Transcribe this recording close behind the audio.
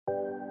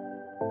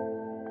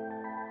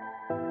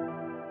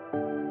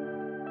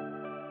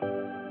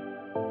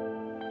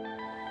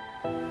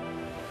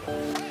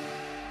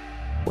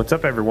What's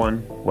up,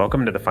 everyone?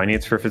 Welcome to the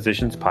Finance for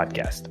Physicians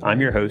podcast.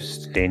 I'm your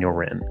host, Daniel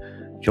Wren.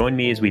 Join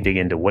me as we dig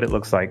into what it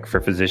looks like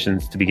for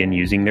physicians to begin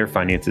using their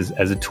finances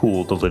as a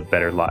tool to live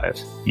better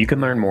lives. You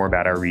can learn more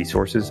about our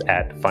resources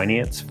at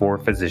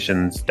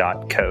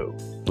financeforphysicians.co.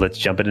 Let's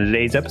jump into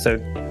today's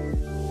episode.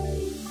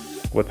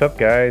 What's up,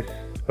 guys?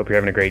 Hope you're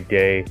having a great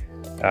day.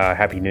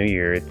 Happy New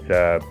Year.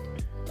 It's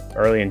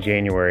early in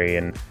January,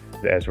 and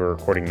as we're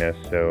recording this,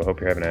 so hope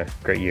you're having a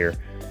great year.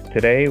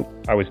 Today,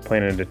 I was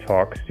planning to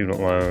talk student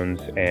loans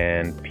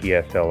and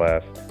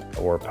PSLF,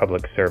 or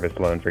Public Service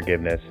Loan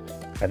Forgiveness.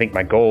 I think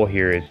my goal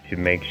here is to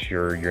make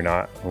sure you're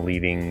not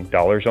leaving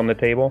dollars on the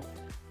table.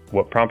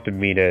 What prompted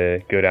me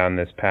to go down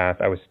this path,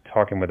 I was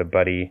talking with a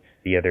buddy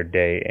the other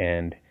day,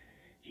 and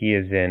he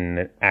is in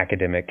an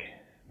academic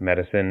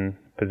medicine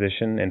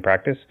position in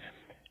practice,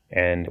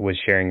 and was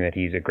sharing that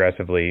he's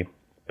aggressively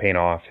paying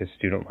off his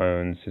student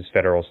loans, his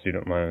federal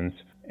student loans.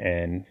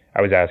 And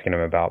I was asking him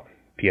about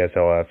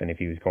PSLF and if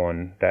he was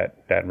going that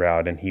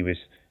route, and he was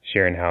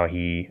sharing how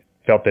he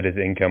felt that his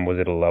income was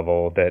at a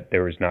level that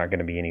there was not going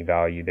to be any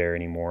value there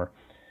anymore.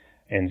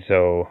 And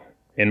so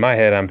in my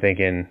head, I'm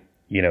thinking,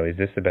 is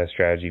this the best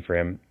strategy for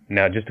him?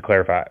 Now, just to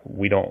clarify,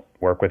 we don't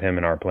work with him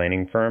in our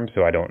planning firm,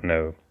 so I don't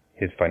know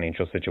his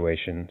financial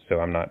situation. So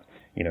I'm not,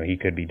 he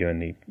could be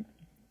going the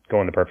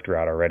perfect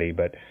route already,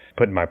 but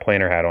putting my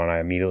planner hat on, I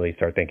immediately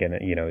start thinking,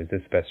 is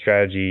this the best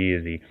strategy?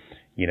 Is he,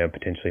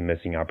 potentially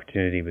missing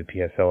opportunity with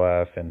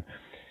PSLF? And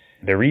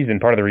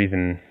part of the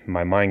reason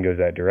my mind goes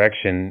that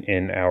direction,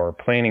 in our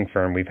planning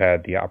firm, we've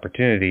had the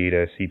opportunity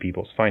to see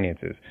people's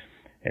finances.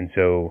 And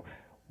so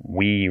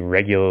we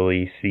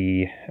regularly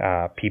see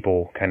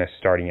people kind of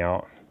starting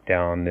out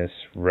down this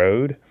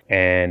road.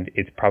 And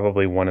it's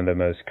probably one of the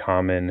most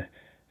common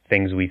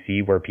things we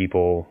see where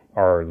people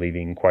are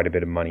leaving quite a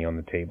bit of money on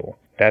the table.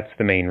 That's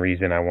the main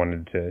reason I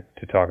wanted to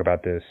talk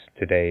about this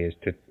today, is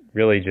to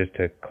really just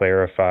to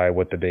clarify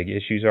what the big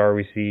issues are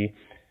we see,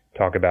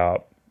 talk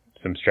about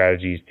some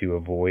strategies to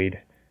avoid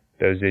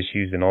those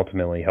issues, and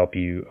ultimately help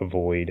you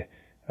avoid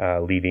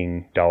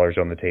leaving dollars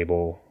on the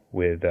table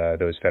with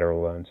those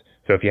federal loans.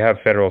 So if you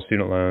have federal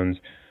student loans,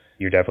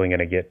 you're definitely going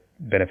to get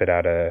benefit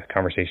out of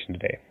conversation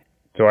today.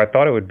 So I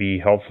thought it would be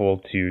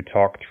helpful to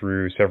talk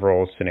through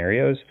several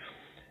scenarios,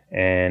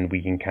 and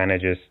we can kind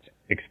of just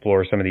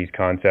explore some of these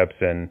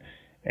concepts and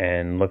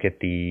look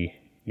at the,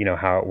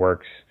 how it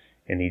works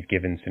in these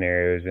given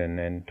scenarios,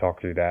 and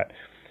talk through that.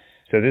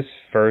 So this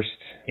first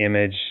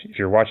image, if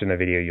you're watching the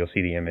video, you'll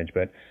see the image,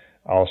 but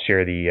I'll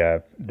share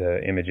the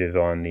images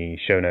on the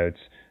show notes,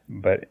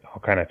 but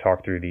I'll kind of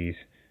talk through these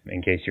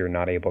in case you're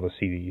not able to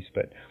see these.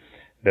 But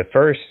the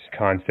first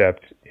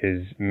concept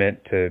is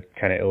meant to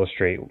kind of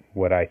illustrate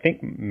what I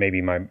think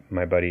maybe my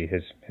buddy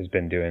has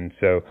been doing.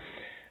 So,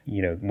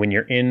 when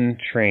you're in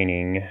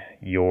training,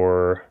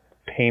 your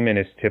payment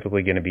is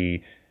typically going to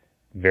be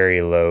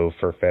very low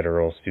for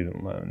federal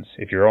student loans.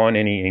 If you're on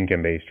any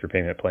income-based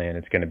repayment plan,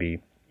 it's going to be,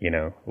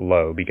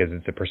 low because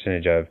it's a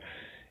percentage of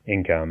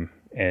income.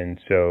 And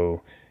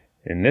so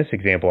in this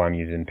example, I'm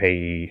using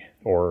payee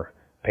or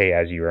pay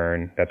as you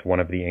earn. That's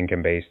one of the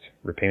income-based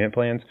repayment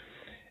plans,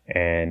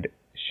 and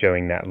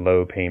showing that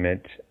low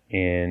payment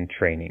in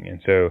training.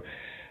 And so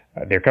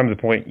there comes a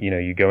point,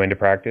 you go into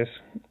practice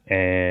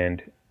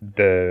and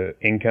the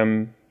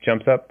income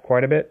jumps up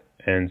quite a bit.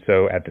 And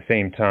so at the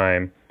same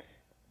time,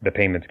 the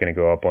payment's going to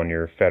go up on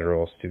your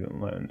federal student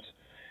loans.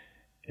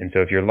 And so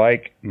if you're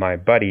like my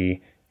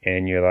buddy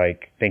and you're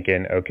like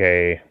thinking,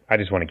 okay, I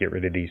just want to get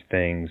rid of these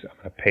things, I'm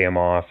going to pay them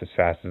off as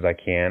fast as I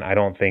can, I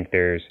don't think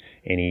there's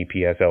any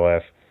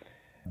PSLF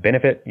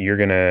benefit. You're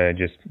going to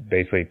just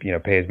basically,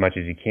 pay as much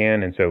as you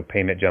can. And so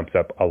payment jumps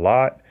up a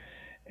lot,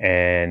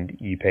 and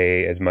you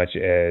pay as much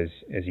as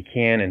you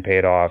can and pay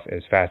it off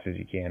as fast as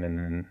you can. And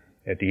then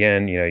at the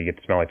end, you get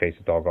the smiley face,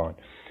 it's all gone.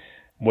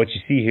 What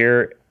you see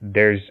here,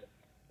 there's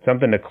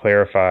something to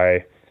clarify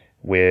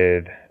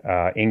with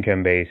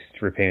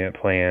income-based repayment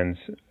plans.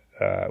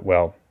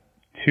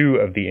 Two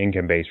of the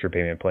income-based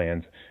repayment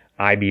plans,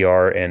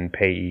 IBR and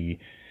payee,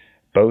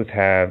 both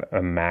have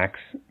a max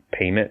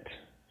payment.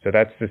 So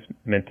that's just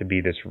meant to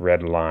be this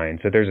red line.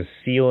 So there's a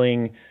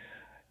ceiling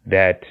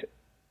that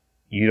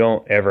you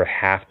don't ever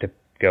have to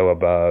go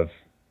above.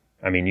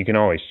 I mean, you can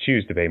always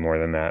choose to pay more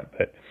than that,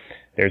 but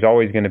there's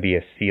always going to be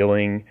a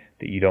ceiling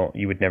that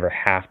you would never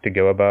have to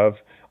go above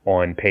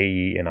on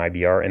payee and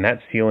IBR, and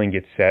that ceiling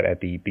gets set at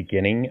the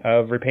beginning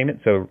of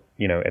repayment. So,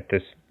 at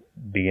this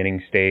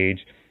beginning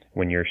stage,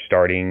 when you're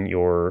starting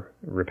your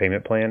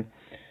repayment plan,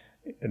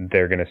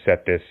 they're going to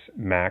set this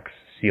max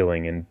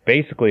ceiling. And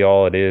basically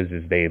all it is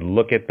they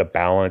look at the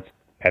balance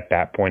at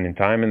that point in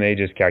time, and they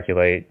just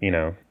calculate,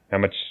 how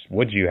much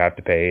would you have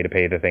to pay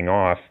the thing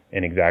off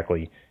in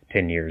exactly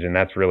 10 years. And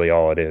that's really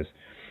all it is.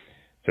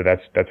 So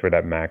that's where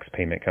that max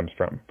payment comes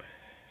from.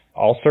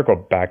 I'll circle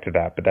back to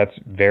that, but that's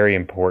very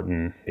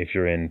important if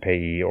you're in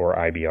payee or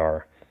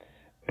IBR.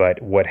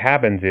 But what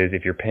happens is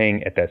if you're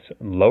paying at this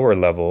lower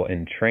level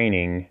in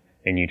training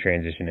and you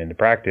transition into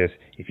practice,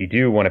 if you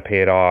do want to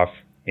pay it off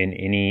in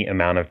any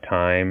amount of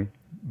time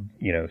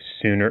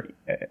sooner,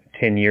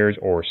 10 years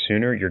or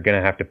sooner, you're going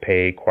to have to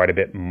pay quite a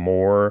bit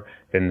more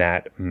than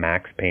that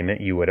max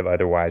payment you would have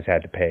otherwise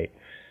had to pay,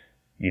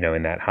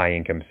 in that high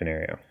income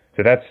scenario.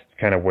 So that's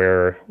kind of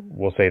where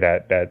we'll say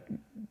that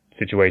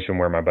situation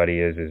where my buddy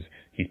is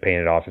he's paying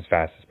it off as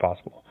fast as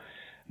possible.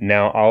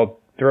 Now I'll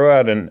throw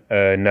out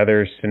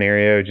another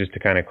scenario just to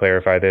kind of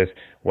clarify this.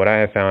 What I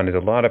have found is a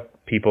lot of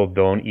people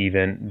don't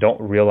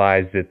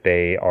realize that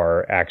they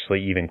are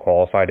actually even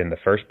qualified in the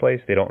first place.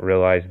 They don't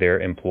realize their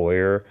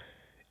employer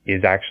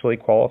is actually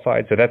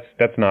qualified. So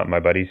that's not my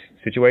buddy's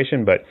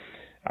situation, but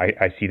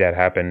I see that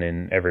happen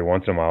in every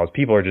once in a while, as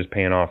people are just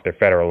paying off their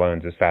federal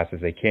loans as fast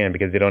as they can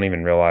because they don't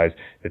even realize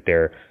that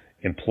their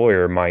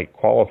employer might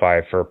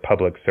qualify for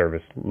public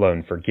service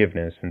loan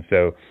forgiveness. And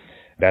so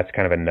that's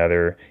kind of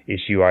another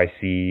issue I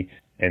see.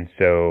 And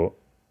so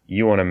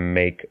you want to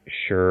make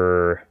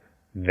sure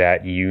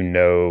that you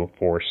know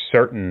for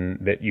certain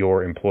that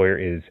your employer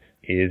is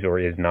or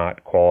is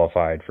not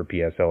qualified for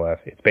PSLF.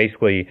 It's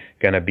basically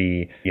going to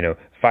be,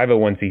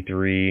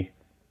 501c3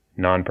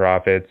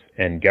 nonprofits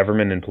and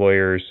government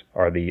employers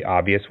are the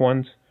obvious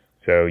ones.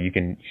 So you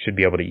should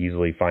be able to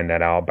easily find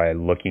that out by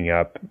looking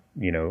up,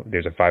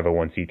 there's a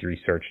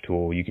 501c3 search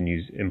tool. You can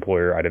use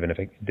employer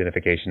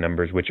identification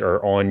numbers, which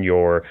are on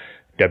your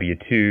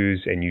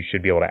W-2s, and you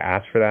should be able to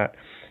ask for that.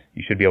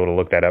 You should be able to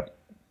look that up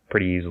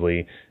pretty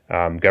easily,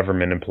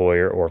 government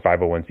employer or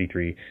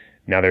 501c3.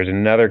 Now there's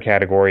another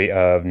category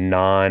of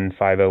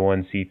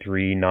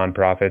non-501c3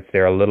 nonprofits.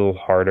 They're a little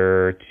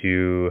harder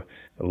to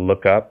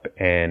look up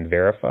and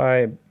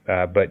verify,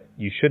 but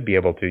you should be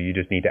able to. You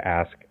just need to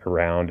ask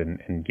around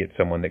and get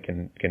someone that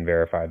can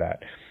verify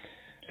that.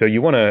 So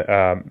you want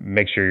to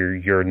make sure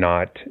you're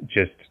not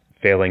just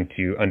failing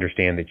to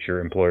understand that your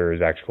employer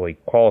is actually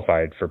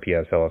qualified for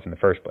PSLF in the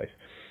first place.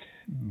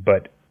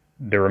 But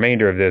the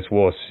remainder of this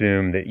will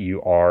assume that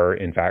you are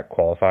in fact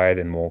qualified,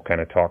 and we'll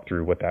kind of talk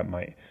through what that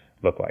might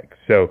look like.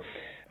 So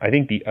I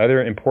think the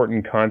other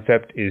important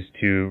concept is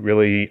to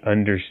really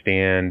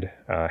understand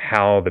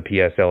how the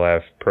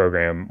PSLF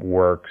program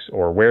works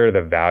or where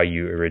the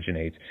value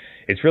originates.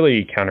 It's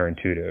really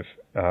counterintuitive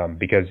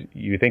because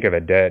you think of a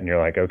debt and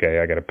you're like, okay,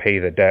 I got to pay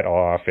the debt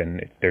off,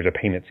 and there's a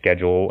payment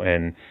schedule,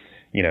 and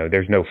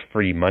there's no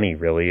free money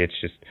really.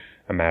 It's just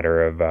a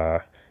matter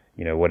of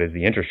what is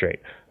the interest rate.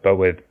 But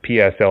with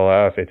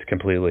PSLF, it's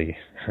completely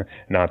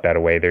not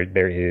that way.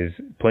 There is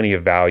plenty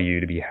of value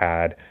to be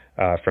had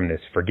from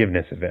this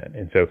forgiveness event.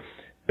 And so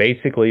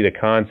basically the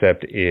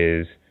concept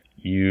is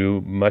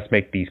you must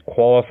make these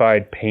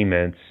qualified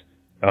payments,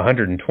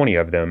 120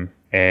 of them,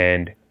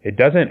 and it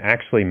doesn't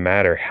actually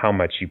matter how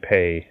much you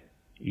pay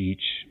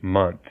each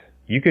month.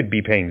 You could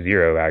be paying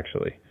zero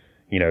actually.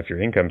 If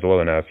your income's low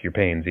enough, you're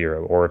paying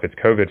zero. Or if it's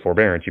COVID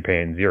forbearance, you're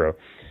paying zero.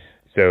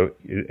 So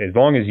as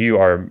long as you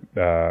are,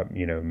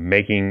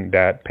 making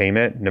that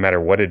payment, no matter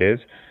what it is,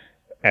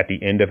 at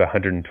the end of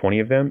 120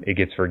 of them, it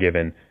gets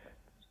forgiven.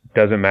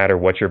 Doesn't matter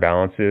what your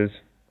balance is.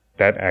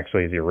 That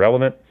actually is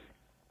irrelevant,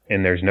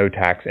 and there's no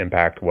tax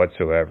impact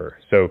whatsoever.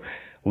 So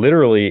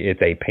literally,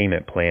 it's a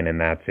payment plan, and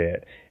that's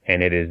it.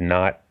 And it is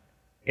not,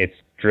 it's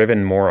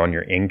driven more on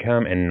your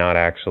income and not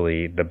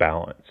actually the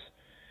balance.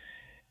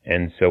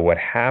 And so what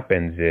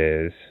happens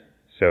is,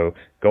 so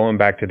going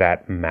back to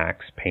that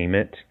max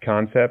payment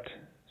concept,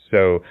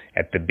 so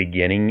at the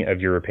beginning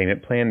of your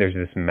repayment plan, there's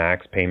this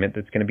max payment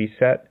that's going to be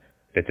set.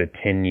 That's a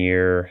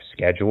 10-year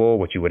schedule,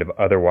 which you would have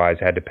otherwise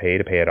had to pay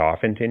it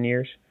off in 10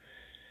 years.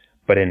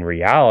 But in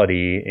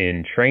reality,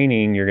 in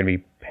training, you're going to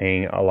be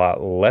paying a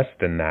lot less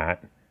than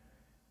that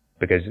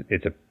because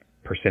it's a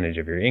percentage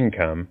of your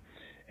income.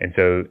 And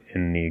so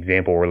in the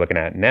example we're looking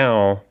at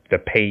now, the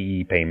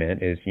payee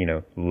payment is,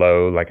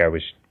 low, like I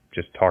was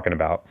just talking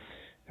about.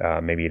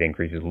 Maybe it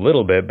increases a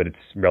little bit, but it's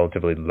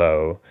relatively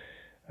low.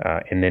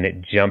 And then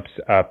it jumps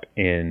up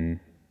in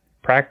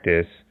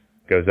practice,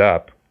 goes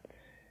up.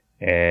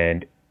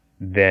 And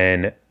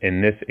then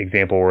in this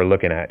example we're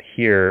looking at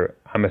here,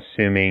 I'm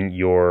assuming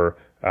your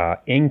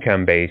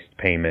income-based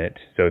payment.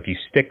 So if you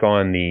stick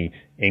on the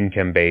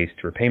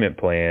income-based repayment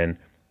plan,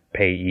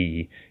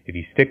 payee, if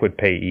you stick with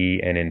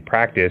payee and in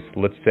practice,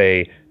 let's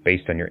say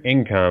based on your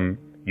income,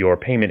 your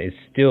payment is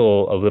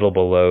still a little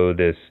below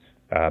this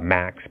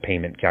max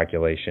payment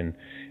calculation,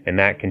 and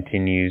that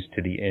continues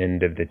to the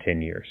end of the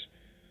 10 years.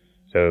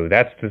 So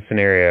that's the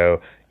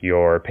scenario.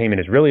 Your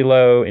payment is really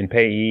low in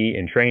payee.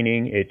 In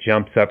training, it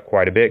jumps up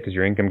quite a bit because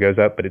your income goes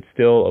up, but it's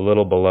still a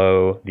little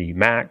below the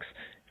max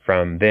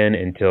from then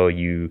until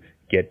you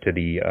get to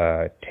the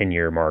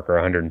 10-year mark or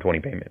 120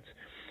 payments.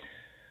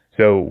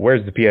 So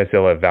where's the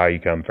PSLF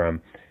value come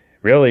from?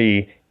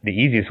 Really, the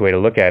easiest way to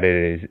look at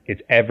it is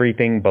it's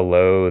everything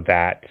below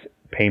that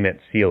payment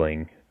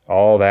ceiling,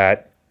 all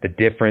that, the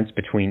difference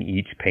between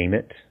each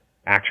payment,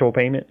 actual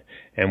payment,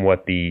 and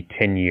what the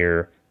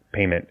 10-year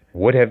payment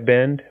would have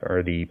been,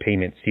 or the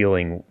payment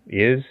ceiling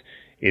is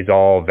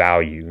all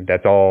value.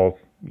 That's all,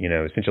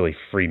 essentially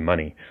free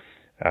money,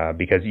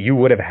 because you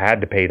would have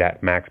had to pay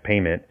that max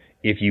payment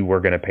if you were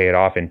going to pay it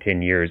off in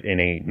 10 years in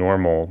a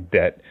normal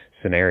debt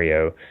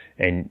scenario,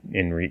 and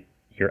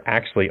you're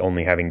actually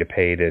only having to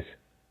pay this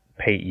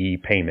payee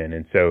payment.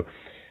 And so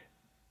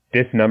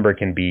this number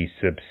can be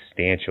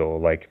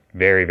substantial, like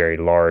very, very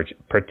large,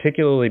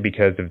 particularly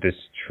because of this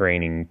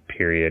training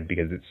period,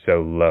 because it's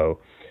so low.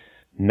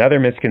 Another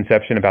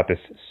misconception about this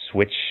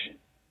switch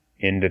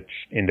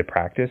into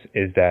practice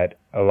is that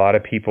a lot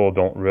of people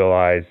don't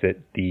realize that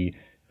the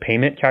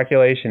payment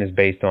calculation is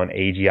based on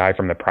AGI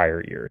from the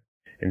prior year.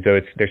 And so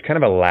there's kind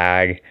of a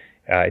lag.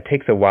 It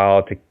takes a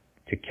while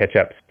to catch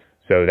up.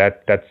 So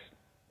that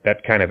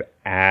kind of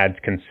adds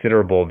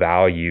considerable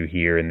value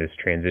here in this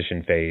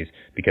transition phase,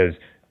 because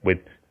with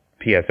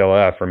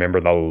PSLF, remember,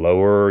 the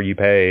lower you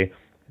pay,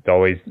 it's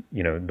always,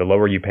 the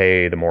lower you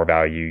pay, the more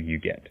value you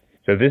get.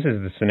 So this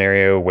is the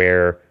scenario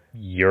where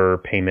your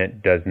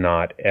payment does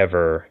not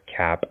ever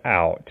cap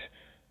out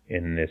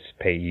in this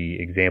payee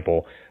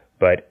example.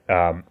 But,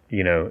 for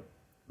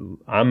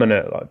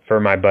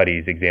my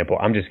buddy's example,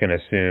 I'm just going to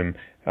assume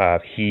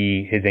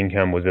his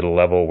income was at a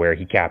level where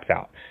he caps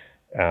out.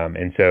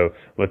 And so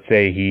let's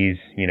say he's,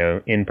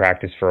 in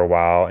practice for a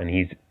while and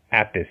he's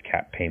at this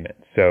cap payment.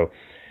 So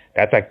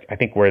that's, I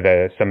think,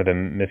 where some of the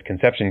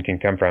misconception can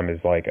come from, is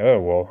like, oh,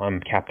 well, I'm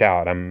capped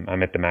out. I'm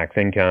at the max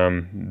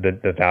income.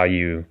 The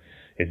value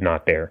is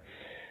not there.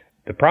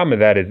 The problem with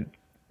that is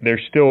there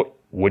still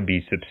would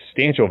be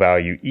substantial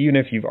value, even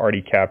if you've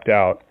already capped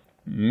out,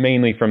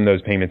 mainly from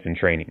those payments and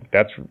training.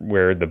 That's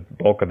where the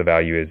bulk of the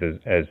value is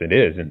as it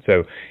is. And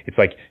so it's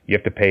like you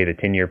have to pay the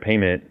 10-year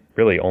payment,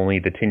 really only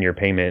the 10-year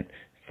payment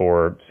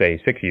for,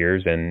 say, 6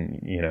 years,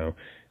 and,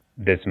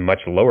 this much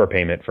lower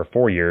payment for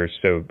 4 years.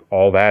 So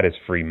all that is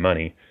free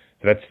money.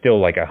 So that's still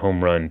like a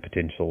home run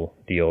potential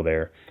deal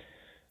there.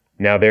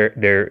 Now,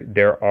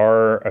 there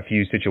are a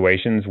few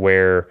situations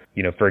where,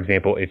 for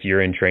example, if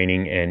you're in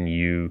training and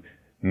you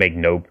make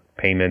no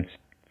payments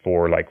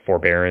for like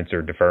forbearance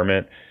or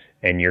deferment,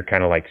 and you're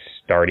kind of like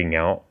starting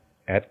out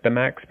at the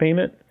max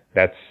payment,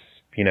 that's,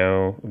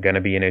 going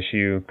to be an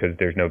issue because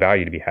there's no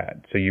value to be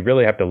had. So you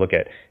really have to look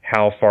at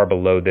how far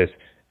below this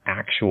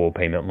actual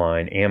payment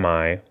line am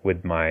I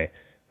with my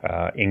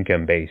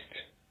income-based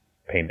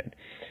payment.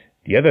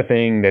 The other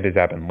thing that has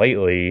happened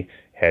lately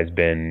has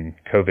been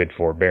COVID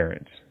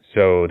forbearance.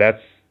 So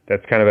that's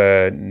kind of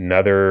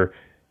another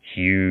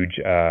huge,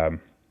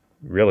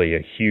 really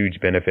a huge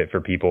benefit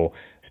for people,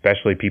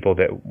 especially people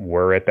that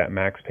were at that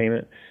max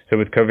payment. So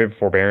with COVID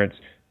forbearance,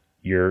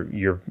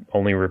 you're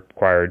only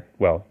required,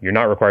 you're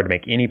not required to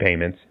make any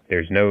payments.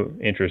 There's no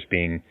interest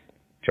being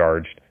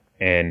charged,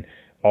 and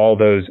all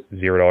those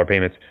 $0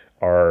 payments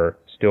are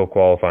still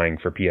qualifying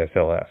for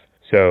PSLF.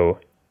 So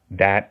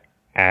that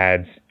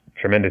adds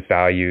tremendous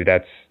value.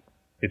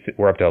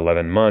 We're up to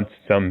 11 months.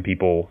 A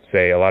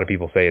lot of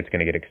people say it's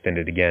going to get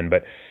extended again,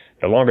 but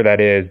the longer that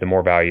is, the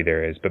more value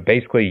there is. But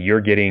basically,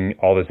 you're getting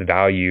all this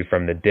value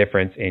from the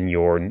difference in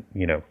your,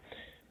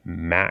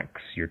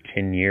 max, your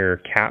 10-year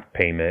cap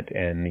payment,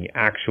 and the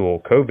actual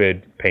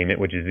COVID payment,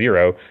 which is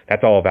 $0.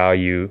 That's all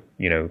value,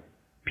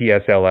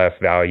 PSLF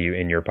value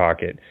in your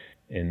pocket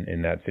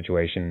in that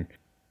situation.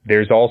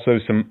 There's also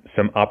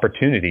some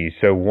opportunities.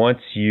 So once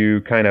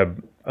you kind of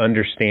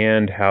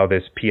understand how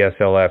this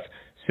PSLF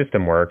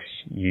system works,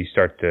 you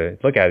start to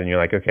look at it and you're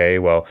like, okay,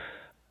 well,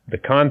 the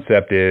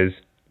concept is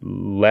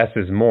less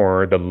is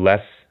more. The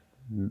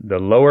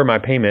lower my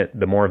payment,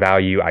 the more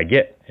value I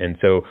get. And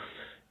so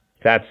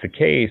if that's the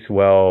case,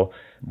 well,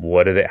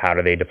 how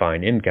do they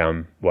define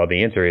income? Well,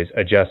 the answer is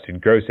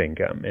adjusted gross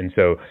income. And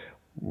so,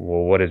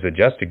 well, what is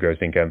adjusted gross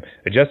income?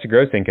 Adjusted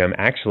gross income,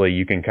 actually,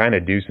 you can kind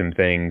of do some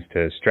things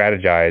to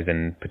strategize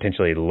and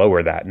potentially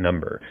lower that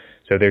number.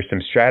 So there's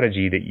some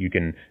strategy that you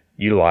can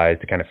utilize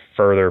to kind of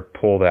further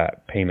pull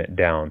that payment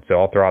down. So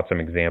I'll throw out some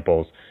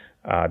examples.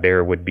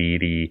 There would be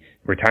the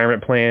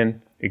retirement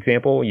plan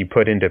example. You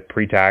put into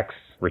pre-tax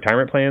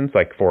retirement plans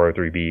like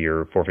 403B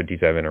or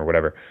 457 or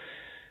whatever.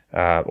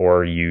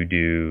 Or you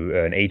do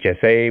an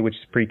HSA, which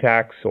is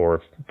pre-tax,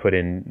 or put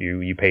in,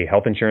 you pay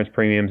health insurance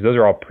premiums. Those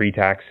are all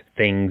pre-tax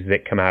things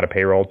that come out of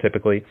payroll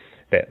typically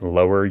that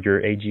lower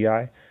your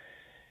AGI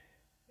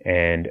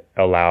and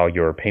allow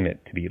your payment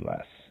to be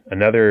less.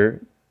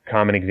 Another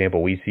common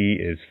example we see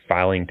is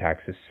filing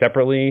taxes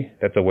separately.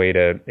 That's a way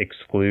to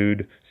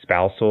exclude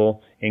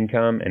spousal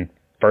income and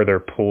further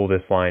pull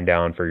this line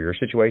down for your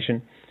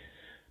situation.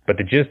 But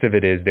the gist of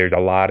it is there's a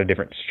lot of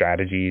different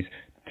strategies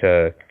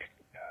to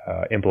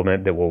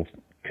implement that will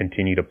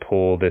continue to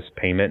pull this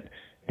payment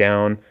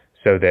down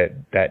so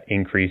that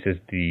increases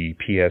the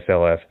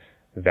PSLF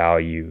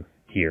value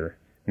here.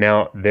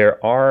 Now,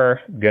 there are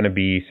going to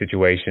be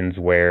situations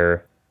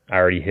where, I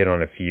already hit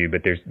on a few,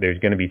 but there's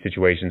going to be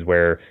situations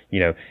where,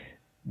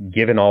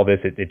 given all this,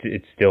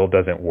 it still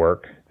doesn't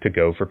work to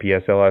go for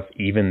PSLF,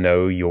 even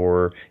though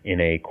you're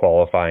in a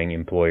qualifying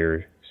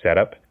employer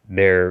setup.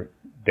 They're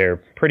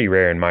pretty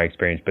rare in my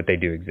experience, but they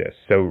do exist.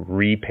 So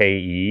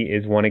repayee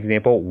is one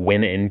example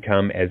when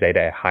income is at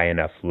a high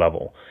enough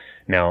level.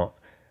 Now,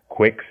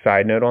 quick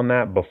side note on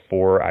that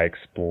before I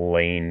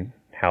explain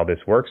how this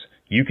works.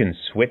 You can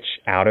switch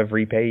out of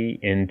repayee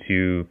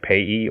into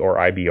payee or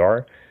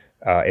IBR.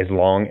 as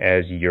long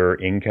as your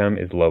income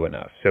is low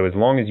enough. So as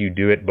long as you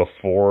do it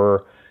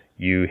before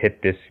you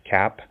hit this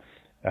cap,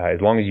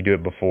 as long as you do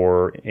it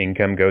before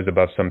income goes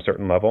above some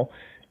certain level,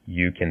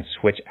 you can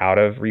switch out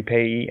of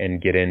repayee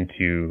and get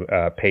into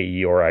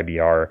payee or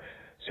IBR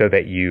so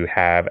that you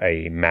have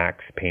a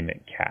max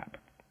payment cap.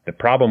 The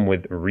problem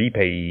with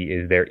repayee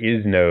is there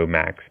is no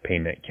max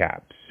payment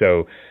cap.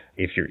 So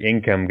if your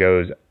income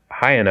goes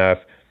high enough,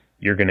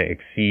 you're going to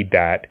exceed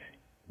that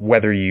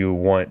whether you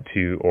want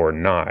to or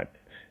not.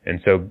 And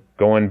so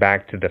going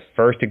back to the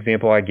first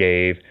example I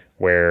gave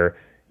where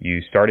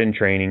you start in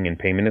training and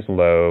payment is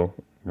low,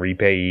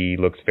 repayee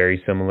looks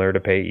very similar to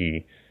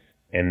payee,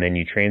 and then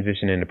you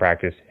transition into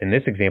practice. In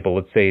this example,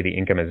 let's say the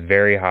income is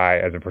very high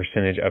as a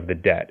percentage of the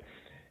debt.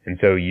 And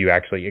so you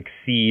actually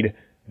exceed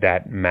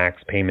that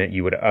max payment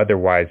you would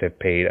otherwise have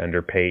paid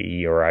under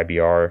payee or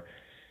IBR,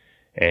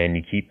 and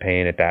you keep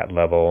paying at that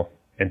level.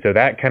 And so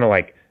that kind of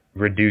like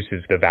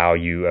reduces the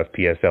value of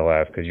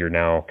PSLF because you're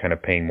now kind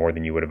of paying more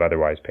than you would have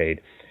otherwise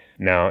paid.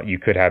 Now, you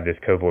could have this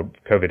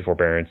COVID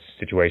forbearance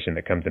situation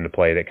that comes into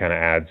play that kind of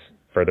adds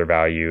further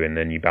value, and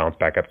then you bounce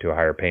back up to a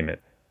higher payment.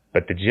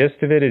 But the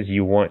gist of it is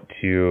you want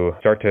to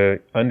start to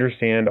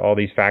understand all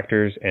these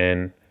factors,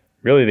 and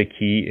really the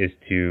key is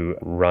to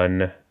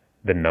run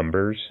the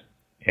numbers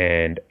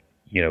and,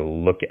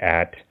 look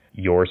at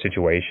your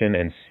situation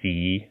and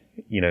see,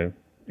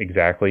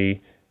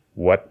 exactly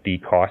what the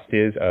cost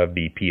is of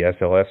the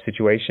PSLF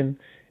situation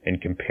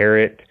and compare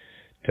it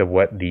to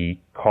what the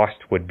cost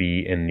would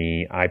be in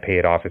the I pay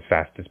it off as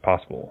fast as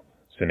possible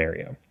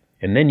scenario.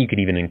 And then you can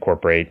even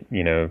incorporate,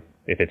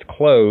 if it's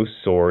close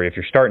or if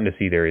you're starting to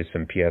see there is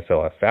some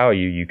PSLF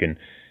value, you can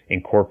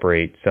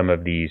incorporate some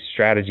of these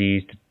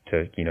strategies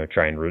to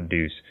try and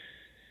reduce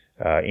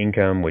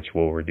income, which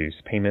will reduce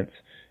payments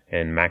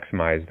and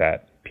maximize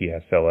that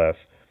PSLF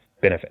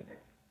benefit.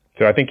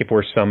 So I think if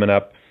we're summing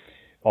up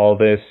all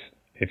this,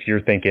 if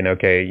you're thinking,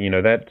 okay,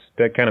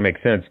 that kind of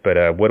makes sense,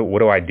 but what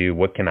do I do?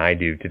 What can I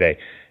do today?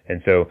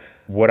 And so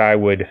what I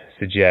would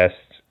suggest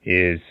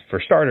is, for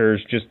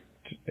starters, just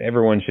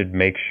everyone should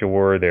make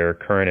sure their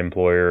current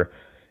employer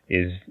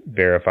is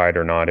verified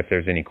or not if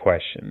there's any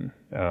question.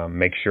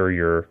 Make sure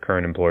your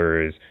current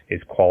employer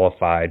is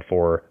qualified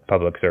for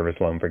public service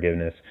loan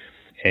forgiveness.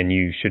 And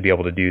you should be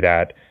able to do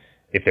that.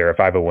 If they're a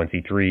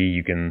 501c3,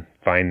 you can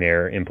find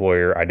their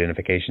employer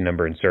identification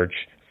number and search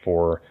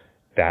for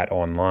that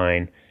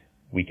online.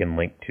 We can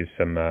link to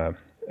some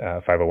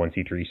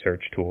 501c3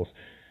 search tools.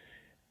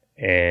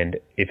 And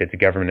if it's a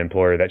government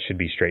employer, that should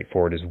be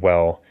straightforward as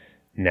well.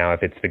 Now,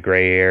 if it's the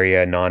gray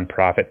area,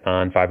 nonprofit,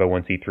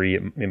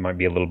 non-501c3, it might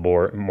be a little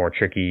more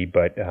tricky,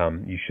 but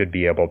you should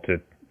be able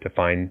to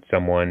find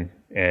someone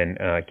and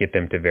get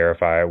them to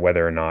verify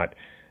whether or not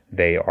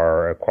they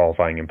are a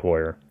qualifying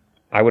employer.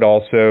 I would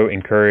also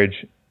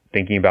encourage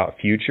thinking about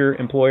future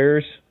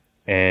employers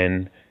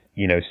and,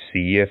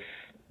 see if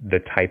the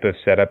type of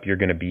setup you're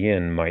going to be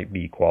in might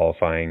be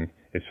qualifying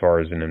as far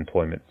as an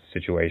employment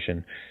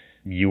situation.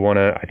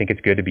 I think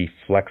it's good to be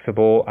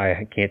flexible.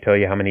 I can't tell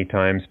you how many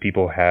times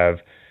people have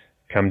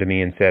come to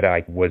me and said,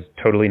 I was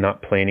totally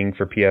not planning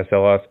for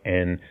PSLF,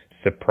 and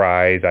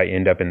surprise, I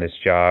end up in this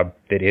job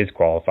that is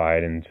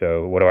qualified. And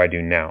so what do I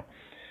do now?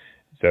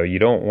 So you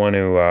don't want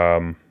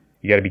to,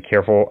 you got to be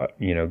careful,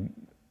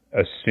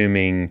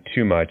 assuming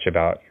too much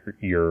about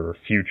your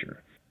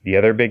future. The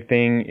other big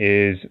thing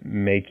is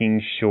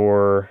making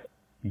sure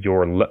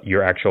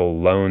your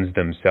actual loans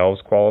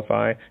themselves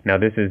qualify. Now,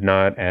 this is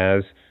not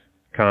as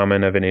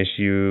common of an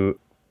issue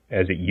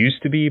as it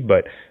used to be,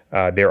 but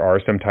there are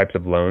some types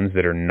of loans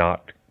that are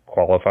not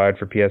qualified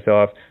for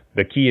PSLF.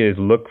 The key is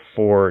look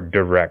for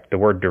direct. The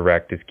word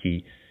direct is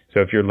key. So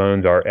if your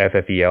loans are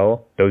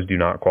FFEL, those do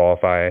not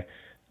qualify.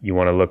 You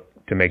want to look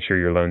to make sure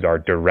your loans are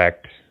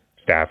direct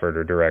Stafford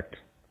or direct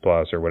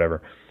plus or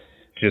whatever,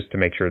 just to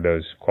make sure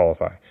those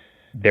qualify.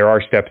 There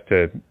are steps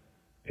to,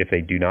 if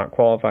they do not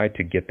qualify,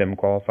 to get them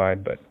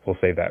qualified, but we'll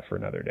save that for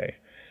another day.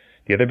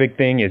 The other big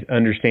thing is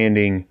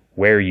understanding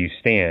where you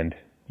stand.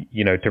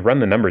 To run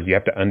the numbers, you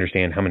have to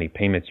understand how many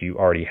payments you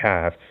already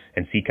have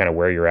and see kind of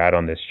where you're at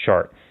on this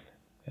chart.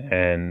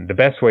 And the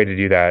best way to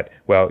do that,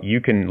 well,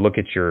 you can look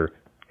at your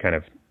kind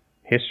of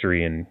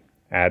history and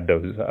add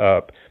those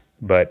up,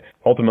 but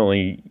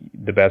ultimately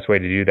the best way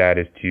to do that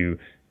is to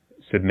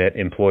submit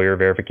employer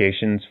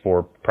verifications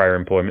for prior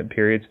employment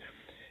periods.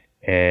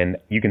 And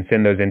you can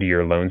send those into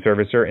your loan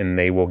servicer, and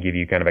they will give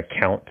you kind of a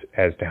count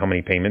as to how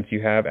many payments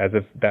you have as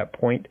of that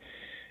point.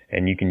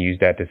 And you can use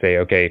that to say,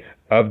 okay,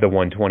 of the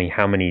 120,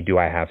 how many do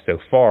I have so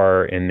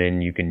far? And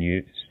then you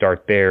can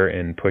start there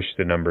and push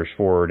the numbers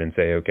forward and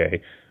say,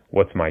 okay,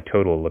 what's my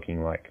total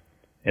looking like?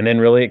 And then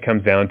really it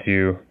comes down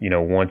to,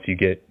 once you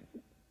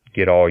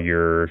get all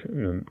your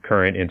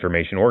current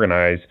information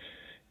organized,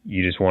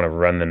 you just want to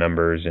run the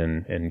numbers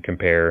and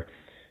compare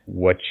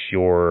what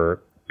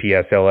your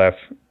PSLF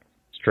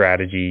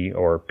strategy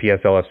or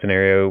PSLF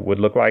scenario would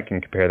look like,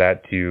 and compare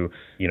that to,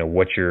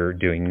 what you're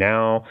doing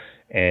now,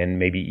 and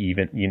maybe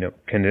even,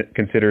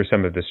 consider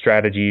some of the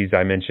strategies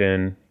I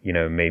mentioned,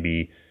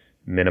 maybe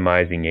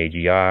minimizing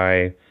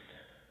AGI,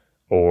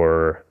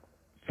 or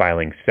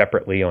filing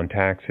separately on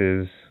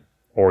taxes,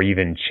 or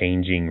even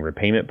changing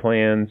repayment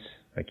plans.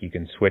 Like you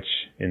can switch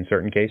in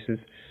certain cases.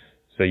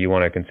 So you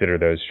want to consider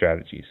those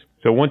strategies.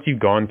 So once you've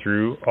gone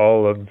through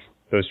all of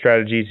those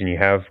strategies and you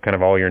have kind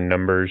of all your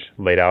numbers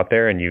laid out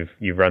there and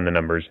you've run the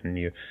numbers and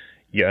you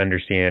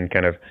understand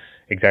kind of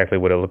exactly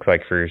what it looks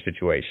like for your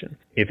situation.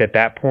 If at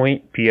that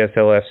point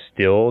PSLF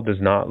still does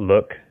not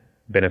look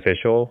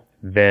beneficial,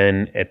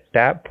 then at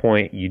that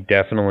point you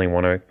definitely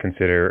want to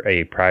consider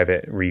a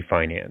private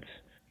refinance.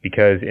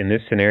 Because in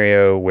this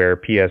scenario where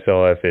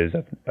PSLF is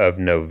of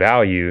no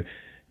value,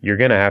 you're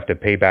going to have to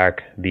pay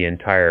back the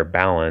entire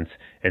balance.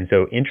 And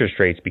so interest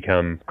rates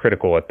become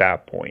critical at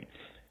that point.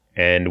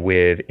 And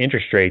with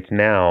interest rates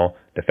now,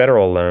 the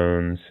federal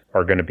loans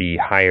are going to be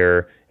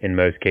higher in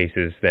most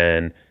cases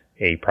than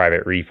a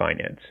private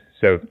refinance.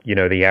 So,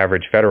 the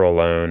average federal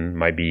loan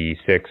might be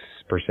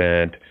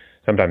 6%,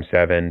 sometimes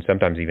 7%,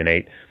 sometimes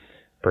even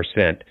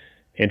 8%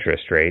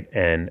 interest rate.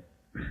 And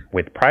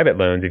with private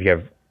loans, if you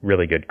have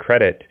really good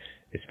credit,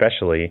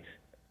 especially,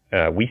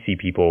 we see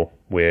people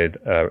with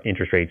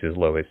interest rates as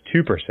low as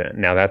 2%.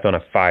 Now that's on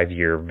a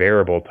 5-year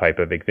variable type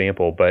of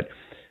example, but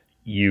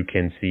you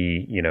can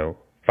see,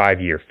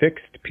 5-year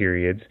fixed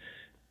periods,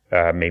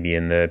 maybe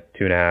in the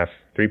 2.5%,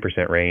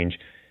 3% range.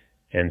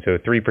 And so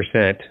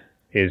 3%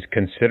 is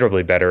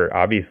considerably better,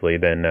 obviously,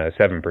 than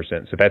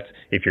 7%. So that's,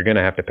 if you're going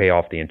to have to pay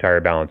off the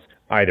entire balance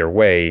either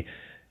way,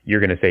 you're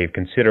going to save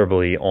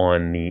considerably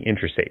on the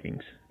interest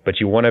savings. But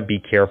you want to be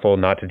careful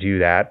not to do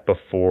that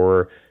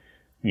before,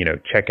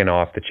 checking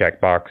off the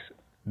checkbox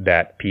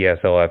that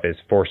PSLF is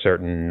for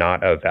certain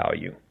not of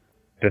value.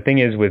 The thing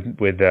is with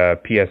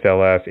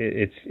PSLF,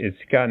 it's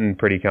gotten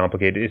pretty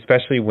complicated,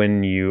 especially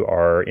when you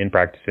are in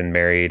practice and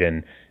married,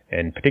 and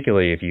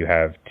particularly if you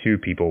have two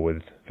people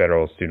with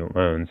federal student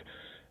loans.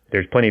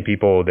 There's plenty of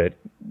people that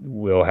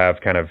will have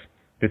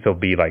this will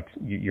be like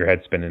your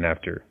head spinning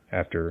after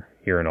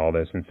hearing all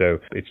this. And so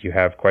if you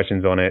have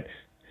questions on it,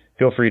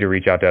 feel free to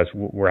reach out to us.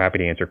 We're happy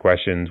to answer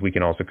questions. We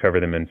can also cover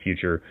them in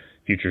future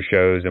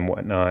shows and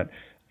whatnot.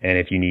 And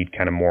if you need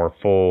kind of more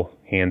full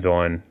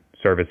hands-on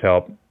service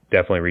help,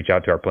 definitely reach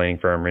out to our planning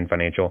firm, Wren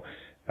Financial.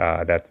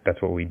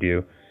 That's what we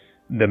do.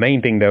 The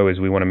main thing, though,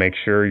 is we want to make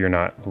sure you're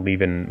not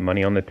leaving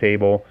money on the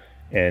table.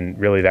 And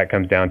really that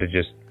comes down to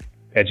just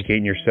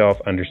educating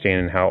yourself,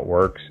 understanding how it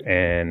works,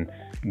 and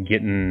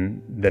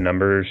getting the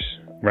numbers,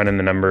 running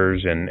the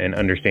numbers, and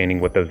understanding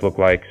what those look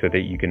like so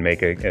that you can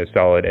make a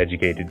solid,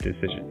 educated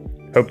decision.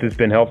 Hope this has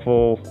been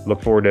helpful.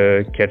 Look forward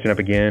to catching up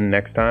again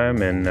next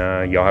time, and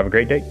y'all have a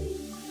great day.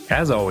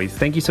 As always,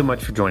 thank you so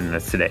much for joining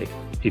us today.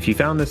 If you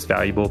found this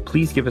valuable,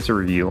 please give us a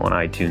review on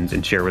iTunes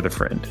and share with a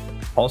friend.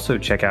 Also,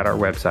 check out our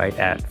website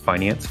at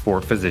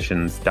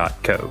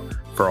financeforphysicians.co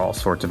for all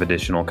sorts of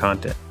additional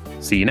content.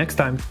 See you next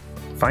time.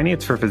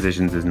 Finance for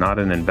Physicians is not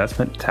an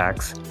investment,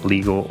 tax,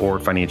 legal, or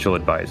financial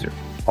advisor.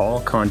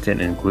 All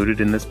content included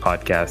in this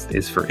podcast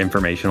is for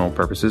informational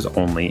purposes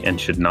only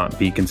and should not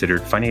be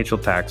considered financial,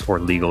 tax, or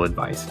legal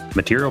advice.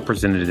 Material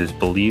presented is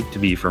believed to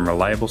be from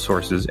reliable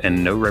sources,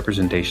 and no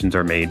representations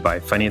are made by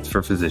Finance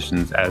for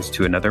Physicians as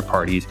to another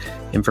party's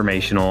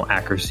informational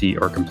accuracy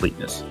or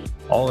completeness.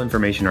 All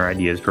information or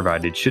ideas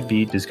provided should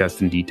be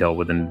discussed in detail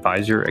with an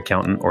advisor,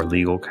 accountant, or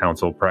legal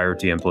counsel prior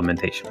to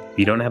implementation. If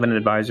you don't have an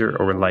advisor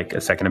or would like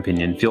a second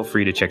opinion, feel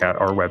free to check out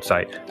our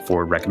website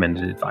for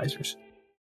recommended advisors.